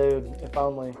 Oh, dude, if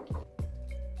only.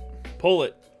 Pull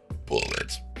it. Pull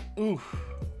it. Oof.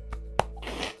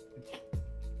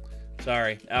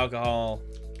 Sorry, alcohol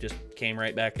just came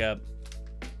right back up.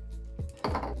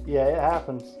 Yeah, it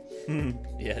happens.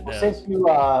 Yeah, it does. Since you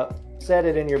said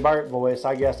it in your Bert voice,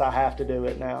 I guess I have to do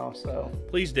it now. So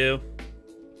Please do.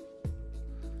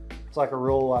 it's like a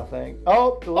rule, I think.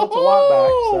 Oh, well, it's a white back,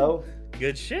 so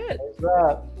Good shit. there's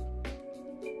that.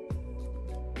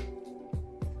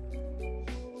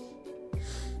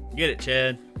 Get it,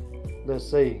 Chad. Let's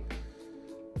see.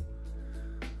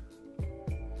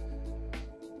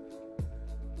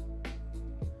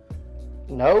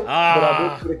 Nope, but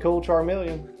I did get a cool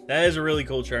Charmeleon. That is a really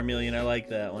cool Charmeleon. I like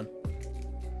that one.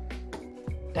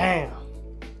 Damn.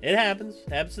 It happens.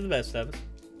 Happens to the best of us.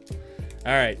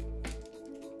 All right.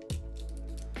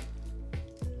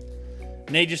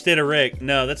 Nate just did a Rick.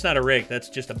 No, that's not a Rick. That's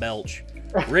just a belch.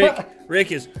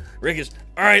 Rick is.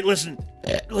 All right, listen,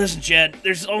 Chad.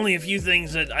 There's only a few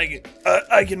things that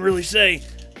I can really say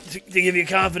to give you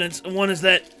confidence. And one is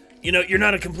that you're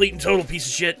not a complete and total piece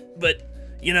of shit, but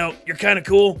you're kind of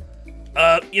cool.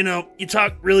 You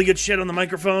talk really good shit on the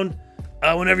microphone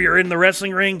whenever you're in the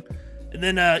wrestling ring, and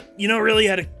then you know really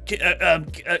how to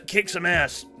kick some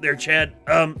ass there, Chad.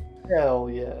 Hell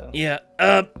yeah. Yeah.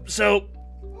 So.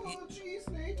 Oh, jeez,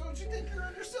 Nate, don't you think you're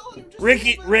underselling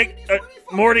him? Rick,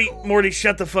 Morty,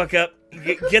 shut the fuck up.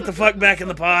 Get the fuck back in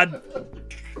the pod.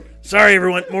 Sorry,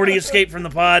 everyone. Morty escaped from the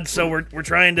pod, so we're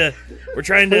trying to. Who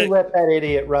let that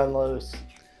idiot run loose?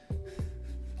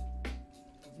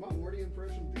 My Morty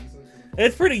impression decent.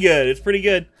 It's pretty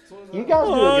good. You guys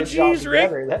do a good job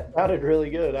together. That sounded really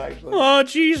good, actually. Oh,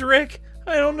 jeez, Rick.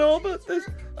 I don't know about this.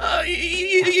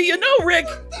 You know, Rick.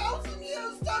 1,000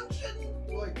 years dungeon.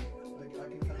 Like I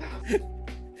can kind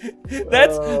of.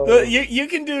 That's you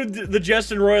can do the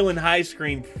Justin Roiland high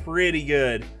screen pretty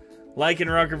good, like in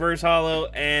Rock Reverse Hollow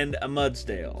and a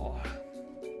Mudstale.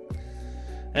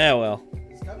 Ah, well.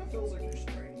 This kind of feels like you're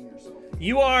straining yourself.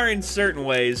 You are in certain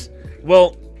ways.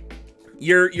 Well,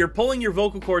 you're pulling your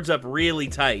vocal cords up really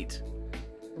tight.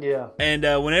 Yeah. And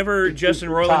whenever Justin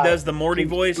Roiland does the Morty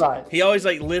voice, right. he always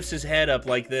like lifts his head up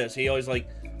like this. He always like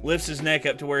lifts his neck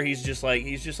up to where he's just like,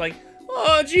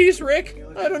 oh, geez, Rick,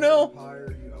 I don't know.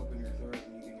 Higher, you open your throat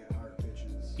and you can get higher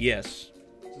pitches. Yes.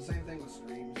 It's the same thing with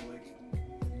screams. Like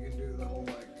you can do the whole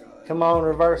like. Come on,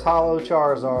 reverse hollow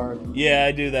Charizard. Yeah,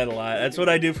 I do that a lot. That's what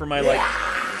I do for my like.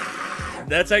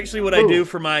 That's actually what I do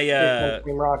for my.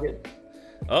 Team Rocket.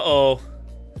 Uh-oh.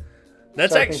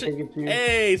 That's Surfing actually. Pikachu.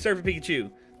 Hey, Surfing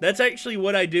Pikachu. That's actually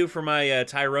what I do for my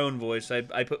Tyrone voice.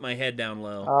 I put my head down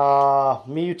low.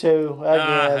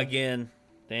 Mewtwo again.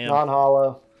 Damn.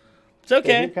 Non-hollow. It's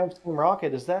okay. Here comes Team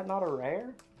Rocket. Is that not a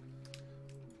rare?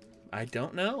 I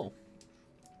don't know.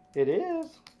 It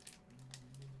is.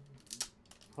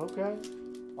 Okay.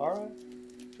 All right.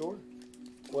 Sure.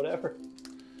 Whatever.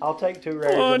 I'll take 2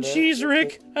 rares. Oh, jeez,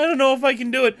 Rick. I don't know if I can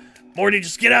do it. Morty,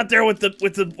 just get out there with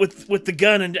the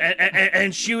gun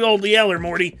and shoot old Yeller,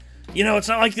 Morty. It's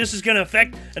not like this is going to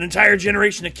affect an entire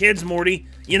generation of kids, Morty.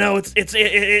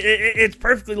 It's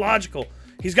perfectly logical.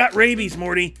 He's got rabies,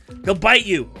 Morty. He'll bite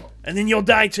you, and then you'll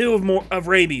die too of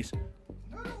rabies.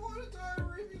 I don't want to die of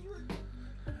rabies, Rick.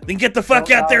 Then get the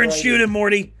fuck out there and shoot him,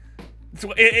 Morty.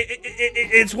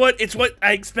 It's what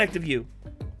I expect of you.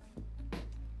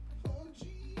 Oh,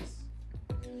 jeez.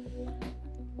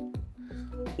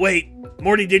 Wait,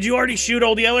 Morty, did you already shoot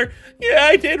old Yeller? Yeah,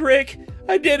 I did, Rick.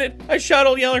 I did it. I shot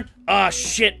old Yeller. Ah,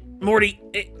 shit. Morty,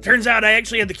 it turns out I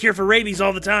actually had the cure for rabies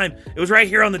all the time. It was right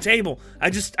here on the table. I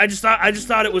just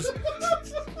thought it was.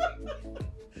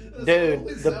 Dude,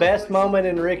 the best moment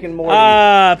in Rick and Morty.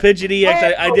 Pidgeot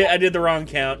EX. I did the wrong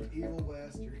count. Evil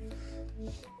bastard.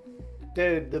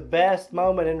 Dude, the best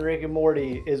moment in Rick and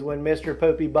Morty is when Mr.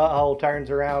 Poopy Butthole turns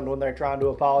around when they're trying to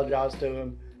apologize to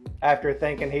him after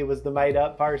thinking he was the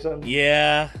made-up person.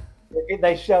 Yeah.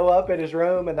 They show up in his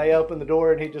room and they open the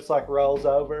door and he just like rolls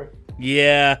over.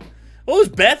 Yeah. Well, it was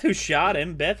Beth who shot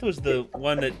him. Beth was the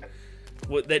one that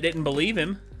didn't believe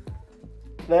him.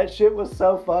 That shit was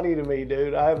so funny to me,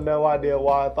 dude. I have no idea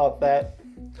why I thought that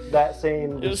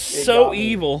scene. It was so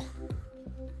evil,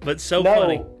 but so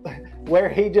funny. Where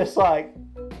he just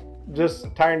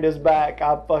turned his back,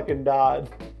 I fucking died.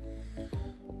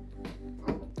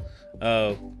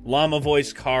 Oh, llama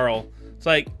voice Carl. It's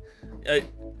like,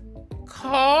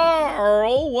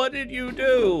 Carl, what did you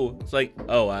do? It's like,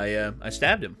 oh, I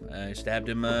stabbed him. I stabbed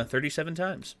him 37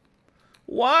 times.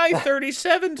 Why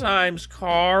 37 times,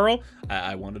 Carl?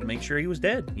 I wanted to make sure he was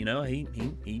dead.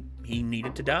 He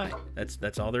needed to die.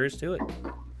 That's all there is to it.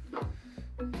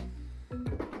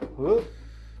 Whoop.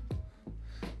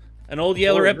 An Old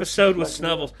Yeller episode with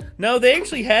Snuffles. No, they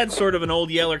actually had sort of an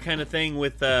Old Yeller kind of thing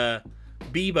with Bebo.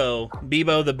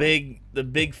 Bebo, the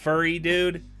big furry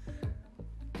dude.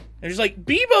 And he's like,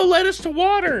 Bebo led us to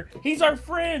water. He's our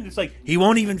friend. It's like, he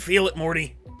won't even feel it,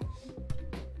 Morty.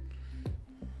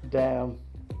 Damn.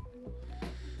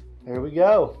 Here we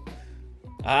go.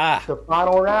 The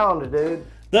final round, dude.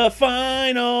 The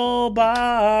final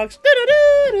box.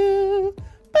 Here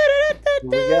we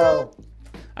go.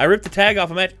 I ripped the tag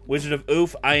off a match. Wizard of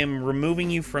Oof, I am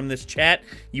removing you from this chat.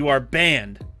 You are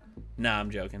banned. Nah, I'm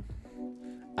joking.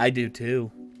 I do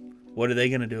too. What are they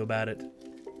going to do about it?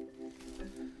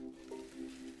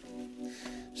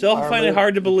 So I find it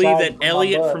hard to believe that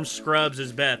Elliot from Scrubs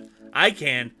is Beth. I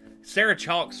can. Sarah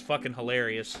Chalk's fucking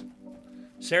hilarious.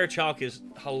 Sarah Chalk is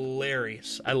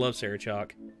hilarious. I love Sarah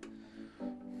Chalk.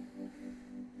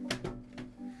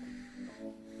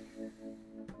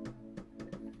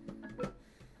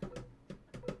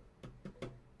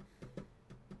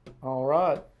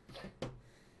 right.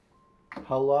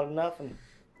 Whole lot of nothing.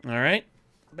 All right.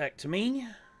 Back to me.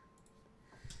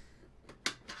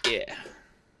 Yeah.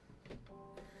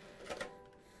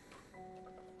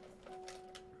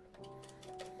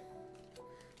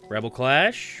 Rebel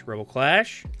Clash,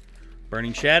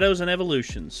 Burning Shadows, and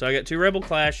Evolution. So I got 2 Rebel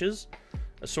Clashes,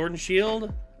 a Sword and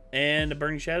Shield, and a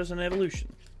Burning Shadows and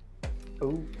Evolution.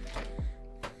 Ooh.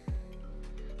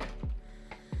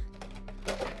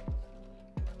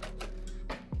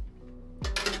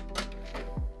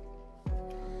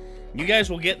 You guys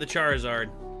will get the Charizard.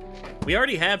 We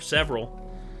already have several.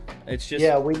 It's just...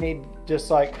 Yeah, we need just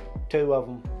like 2 of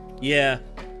them. Yeah.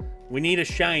 We need a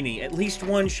shiny. At least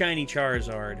 1 shiny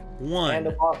Charizard. 1. And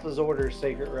a Boss's Order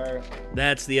secret rare.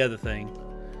 That's the other thing.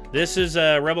 This is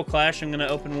Rebel Clash. I'm going to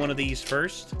open one of these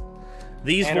first.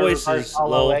 These and voices...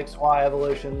 Hollow XY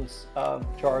Evolutions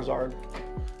Charizard.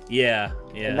 Yeah,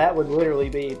 yeah. And that would literally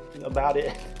be about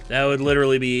it. That would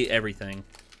literally be everything.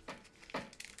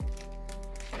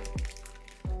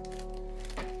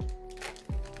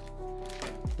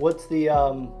 What's the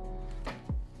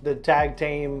tag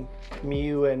team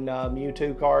Mew and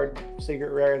Mewtwo card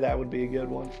secret rare? That would be a good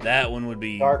one. That one would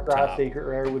be Darkrai secret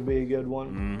rare would be a good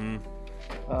one.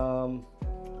 Mm-hmm.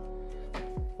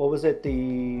 What was it?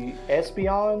 The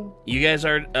Espeon? You guys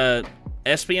are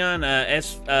Espeon.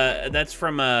 That's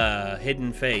from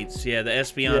Hidden Fates. Yeah, the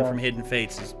Espeon from Hidden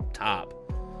Fates is top.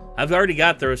 I've already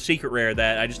got the secret rare.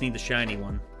 That I just need the shiny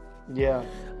one. Yeah.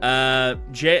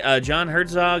 John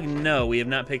Herzog, no, we have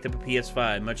not picked up a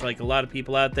PS5. Much like a lot of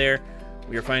people out there,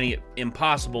 we are finding it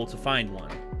impossible to find one.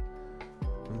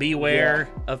 Beware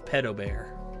of Pedo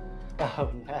Bear.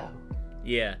 Oh, no.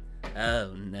 Yeah.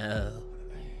 Oh, no.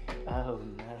 Oh,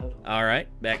 no. All right,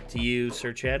 back to you,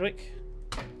 Sir Chadwick.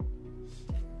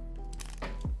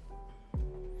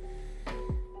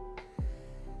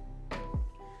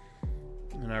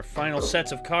 And our final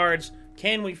sets of cards.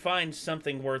 Can we find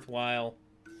something worthwhile?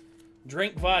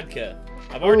 Drink vodka.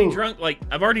 I've already drunk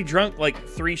like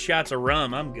 3 shots of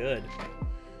rum. I'm good.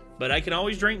 But I can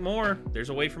always drink more. There's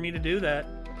a way for me to do that.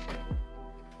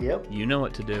 Yep. You know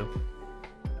what to do.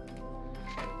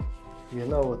 You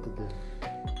know what to do.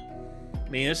 I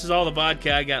mean, this is all the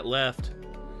vodka I got left.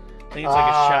 I think it's like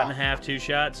a shot and a half, 2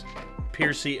 shots.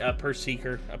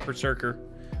 Berserker.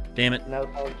 Damn it. No,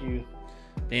 thank you.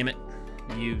 Damn it.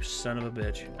 You son of a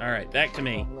bitch. All right, back to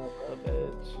me. Son of a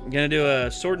bitch. I'm going to do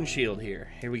a Sword and Shield here.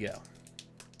 Here we go.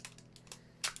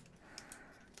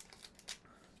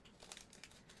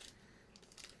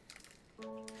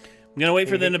 I'm going to wait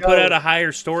for them to put out a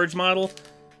higher storage model.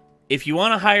 If you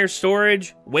want a higher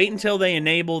storage, wait until they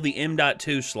enable the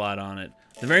M.2 slot on it.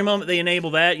 The very moment they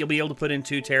enable that, you'll be able to put in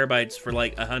 2 terabytes for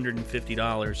like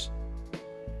 $150.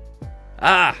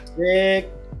 Ah! Sick.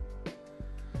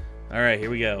 All right, here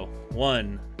we go.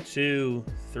 1, 2,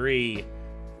 3.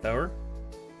 Thor.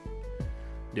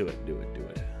 Do it.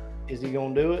 Is he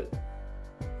gonna do it?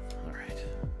 All right.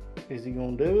 Is he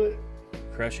gonna do it?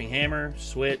 Crushing Hammer,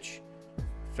 Switch,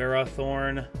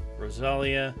 Ferrothorn,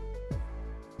 Roselia,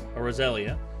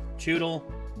 Chewtle,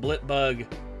 Blipbug,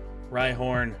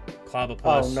 Rhyhorn, Clobbopus,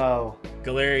 Oh no.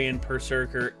 Galarian,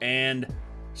 Berserker, and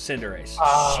Cinderace.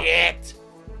 Shit!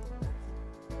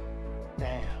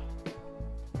 Damn.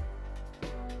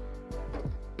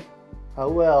 Oh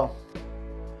well.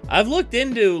 I've looked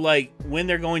into like when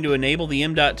they're going to enable the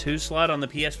M.2 slot on the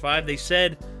PS5. They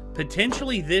said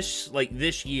potentially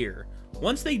this year.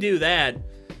 Once they do that,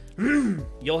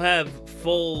 you'll have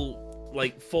full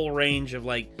range of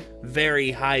like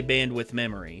very high bandwidth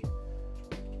memory.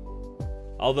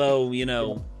 Although, you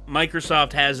know,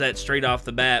 Microsoft has that straight off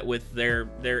the bat with their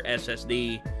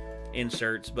SSD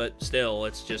inserts, but still,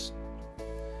 it's just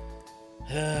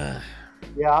Yeah,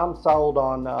 I'm sold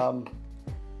on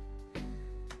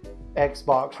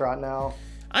Xbox right now.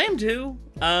 I am too.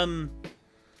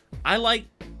 I like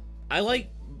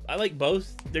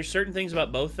both. There's certain things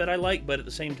about both that I like, but at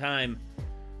the same time,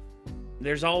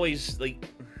 there's always like,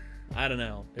 I don't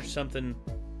know. There's something.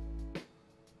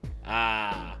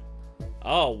 Oh,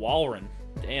 Walrein.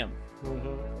 Damn.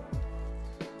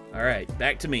 All right,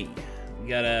 back to me. We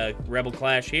got a Rebel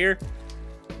Clash here.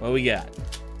 What we got?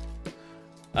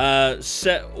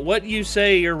 What do you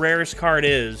say your rarest card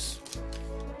is?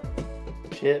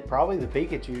 Shit, probably the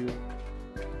Pikachu.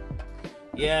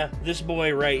 Yeah, this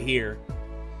boy right here.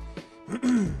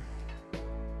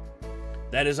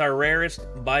 That is our rarest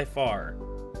by far.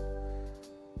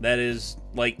 That is,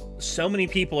 like, so many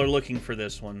people are looking for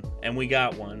this one, and we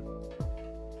got one.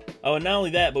 Oh, and not only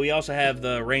that, but we also have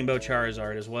the Rainbow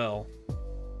Charizard as well.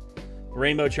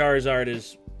 Rainbow Charizard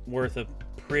is worth a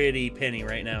pretty penny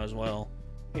right now as well.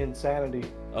 insanity.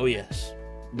 Oh, yes.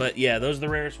 But, yeah, those are the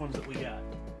rarest ones that we got.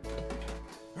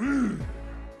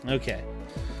 Okay.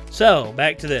 So,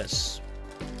 back to this.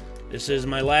 This is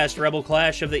my last Rebel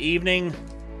Clash of the evening.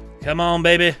 Come on,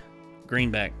 baby.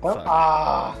 Greenback.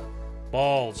 Fuck.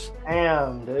 Balls.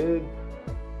 Damn, dude.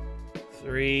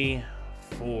 3,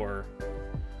 4.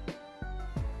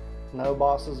 No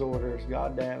boss's orders.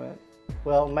 God damn it.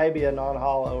 Well, maybe a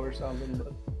non-hollow or something,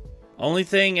 but... Only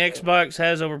thing Xbox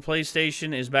has over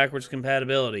PlayStation is backwards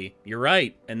compatibility. You're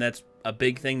right, and that's a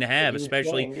big thing to have,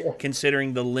 especially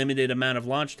considering the limited amount of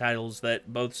launch titles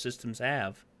that both systems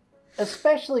have.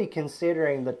 Especially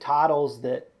considering the titles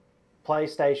that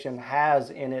PlayStation has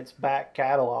in its back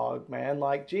catalog, man.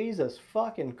 Like, Jesus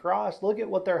fucking Christ, look at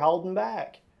what they're holding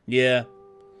back. Yeah,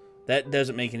 that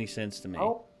doesn't make any sense to me.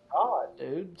 Oh, God,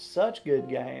 dude. Such good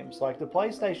games. Like, the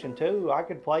PlayStation 2, I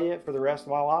could play it for the rest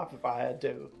of my life if I had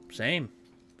to. Same,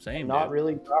 Not dude.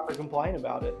 really proper complain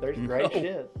about it. There's great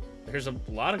shit. There's a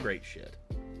lot of great shit.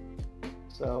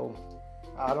 So,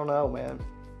 I don't know, man.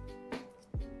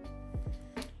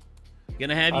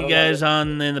 Gonna have you guys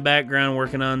on in the background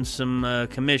working on some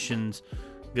commissions.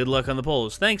 Good luck on the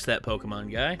polls. Thanks, that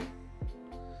Pokemon guy.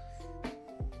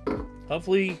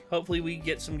 Hopefully we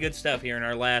get some good stuff here in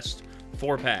our last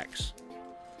 4 packs.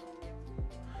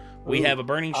 We have a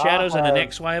Burning Shadows and an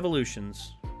XY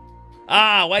Evolutions.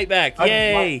 Ah, Whiteback!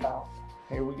 Yay!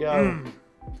 Here we go.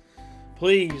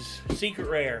 Please, secret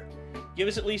rare. Give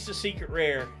us at least a secret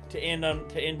rare to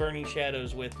end Burning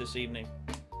Shadows with this evening.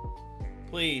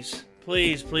 Please,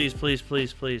 please, please, please,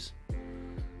 please, please.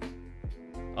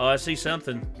 Oh, I see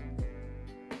something.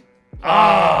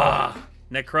 Ah!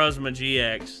 Necrozma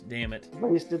GX. Damn it.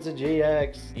 At least it's a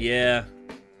GX. Yeah.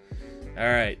 All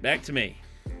right, back to me.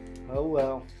 Oh,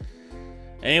 well.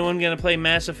 Anyone gonna play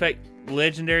Mass Effect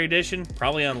Legendary Edition?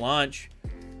 Probably on launch.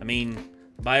 I mean,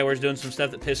 BioWare's doing some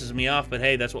stuff that pisses me off, but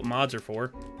hey, that's what mods are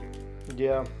for.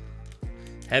 Yeah.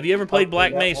 Have you ever played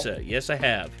Black Mesa? Yes, I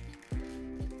have.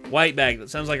 Whiteback. That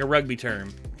sounds like a rugby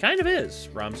term. Kind of is,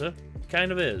 Ramza.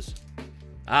 Kind of is.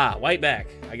 Ah, Whiteback.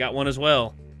 I got one as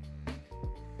well.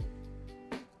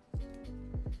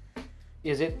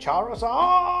 Is it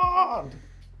Charizard?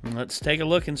 Let's take a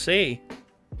look and see.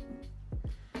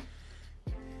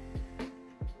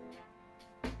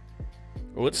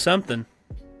 Oh, it's something.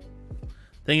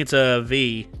 I think it's a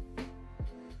V.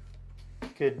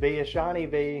 Could be a shiny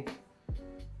V.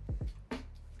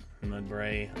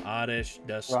 Mudbray, Oddish,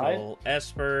 Duskull,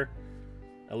 Esper,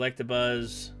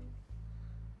 Electabuzz,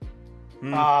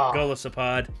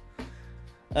 Golisopod.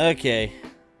 Okay.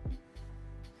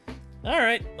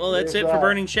 Alright, well that's it for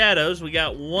Burning Shadows. We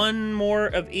got one more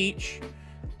of each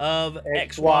of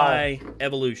XY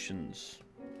Evolutions.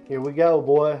 Here we go,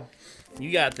 boy.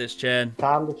 You got this, Chad.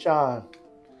 Time to shine.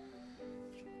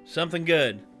 Something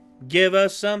good. Give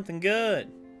us something good.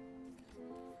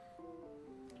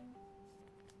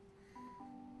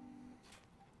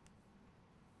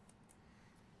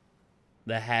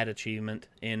 The hat achievement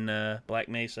in Black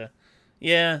Mesa.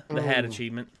 Yeah, the hat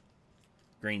achievement.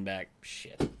 Greenback.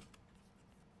 Shit.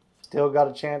 Still got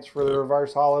a chance for the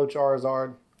reverse hollow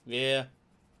Charizard. Yeah.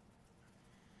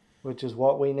 Which is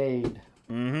what we need.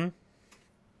 Mm-hmm.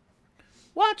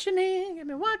 Watching it. I've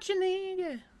been watching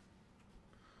it.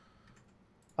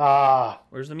 Yeah.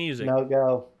 Where's the music? No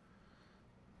go.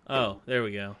 Oh, there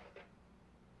we go.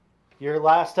 You're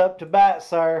last up to bat,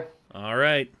 sir. All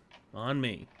right. On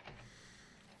me.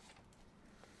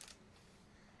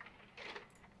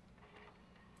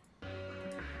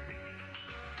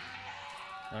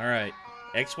 All right.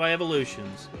 XY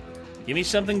Evolutions. Give me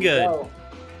something good. Go.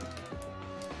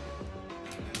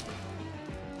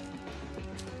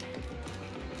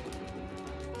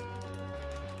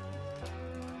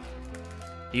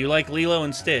 Do you like Lilo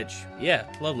and Stitch? Yeah,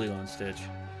 love Lilo and Stitch.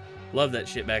 Love that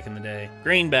shit back in the day.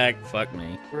 Greenback, fuck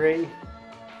me. 3.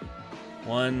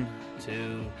 1,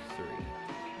 2, 3.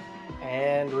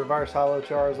 And reverse hollow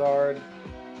Charizard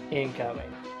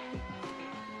incoming.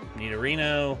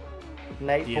 Nidorino.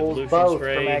 Nate The pulls Evolution both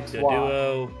Spray, from XY.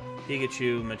 Doduo,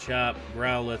 Pikachu, Machop,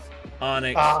 Growlithe,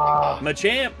 Onix,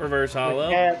 Machamp, Reverse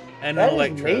Hollow, Machamp. and That an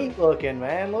is Electro. neat looking,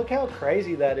 man. Look how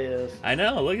crazy that is. I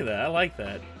know, look at that. I like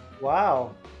that.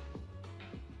 Wow.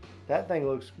 That thing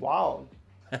looks wild.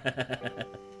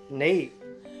 Neat.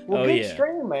 Well, good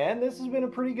stream, man. This has been a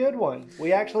pretty good one.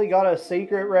 We actually got a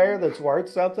secret rare that's worth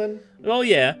something. Oh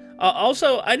yeah.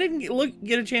 Also, I didn't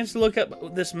get a chance to look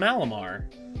up this Malamar.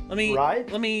 Let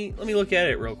me look at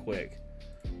it real quick.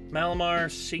 Malamar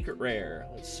secret rare.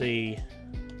 Let's see.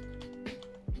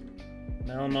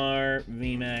 Malamar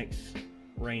VMAX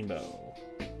Rainbow.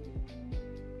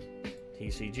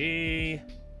 TCG.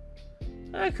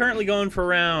 Currently going for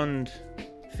around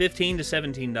 $15 to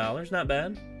 $17. Not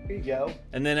bad. There you go.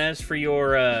 And then as for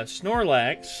your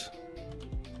Snorlax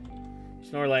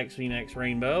VMAX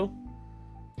Rainbow,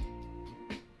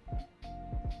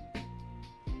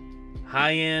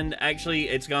 high end. Actually,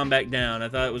 it's gone back down. I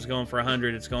thought it was going for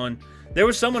 $100. It's gone. There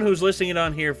was someone who's listing it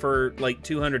on here for like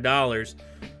 $200.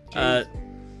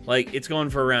 Like it's going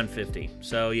for around $50.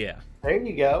 So yeah. There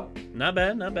you go. Not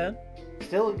bad. Not bad.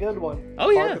 Still a good one. Oh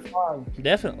yeah. Hard to find.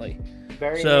 Definitely.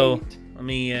 Very so neat. let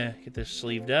me get this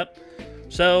sleeved up.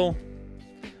 So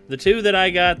the two that I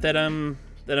got that I'm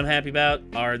happy about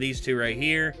are these two right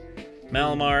here,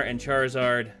 Malamar and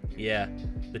Charizard. Yeah,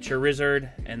 the Charizard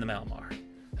and the Malamar.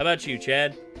 How about you,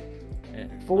 Chad?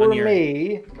 For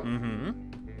me,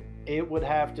 it would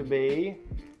have to be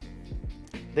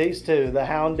these two, the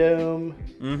Houndoom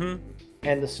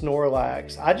and the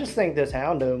Snorlax. I just think this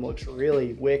Houndoom looks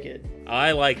really wicked.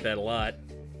 I like that a lot.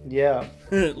 Yeah.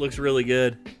 It looks really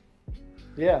good.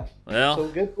 Yeah. Well. So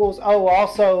good pulls. Oh,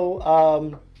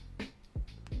 also,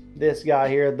 this guy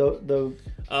here, the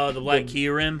black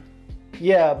Kyurem.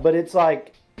 Yeah, but it's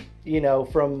like,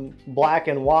 from black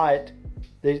and white,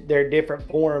 they're different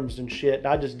forms and shit. And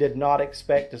I just did not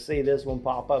expect to see this one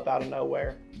pop up out of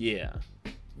nowhere. Yeah.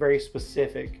 Very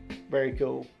specific. Very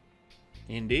cool.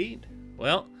 Indeed.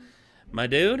 Well, my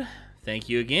dude, thank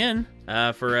you again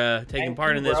for taking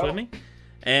part in this with me.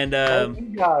 And thank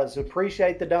you guys.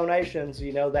 Appreciate the donations.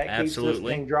 That keeps this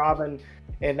thing driving.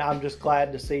 And I'm just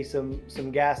glad to see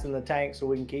some gas in the tank so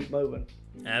we can keep moving.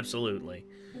 Absolutely.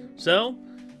 So,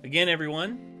 again,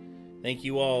 everyone, thank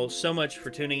you all so much for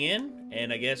tuning in.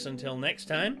 And I guess until next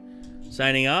time,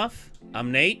 signing off,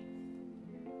 I'm Nate.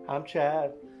 I'm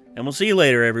Chad. And we'll see you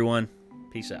later, everyone.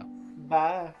 Peace out.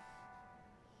 Bye.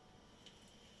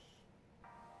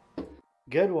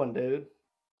 Good one, dude.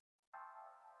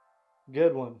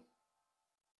 Good one.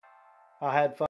 I had fun.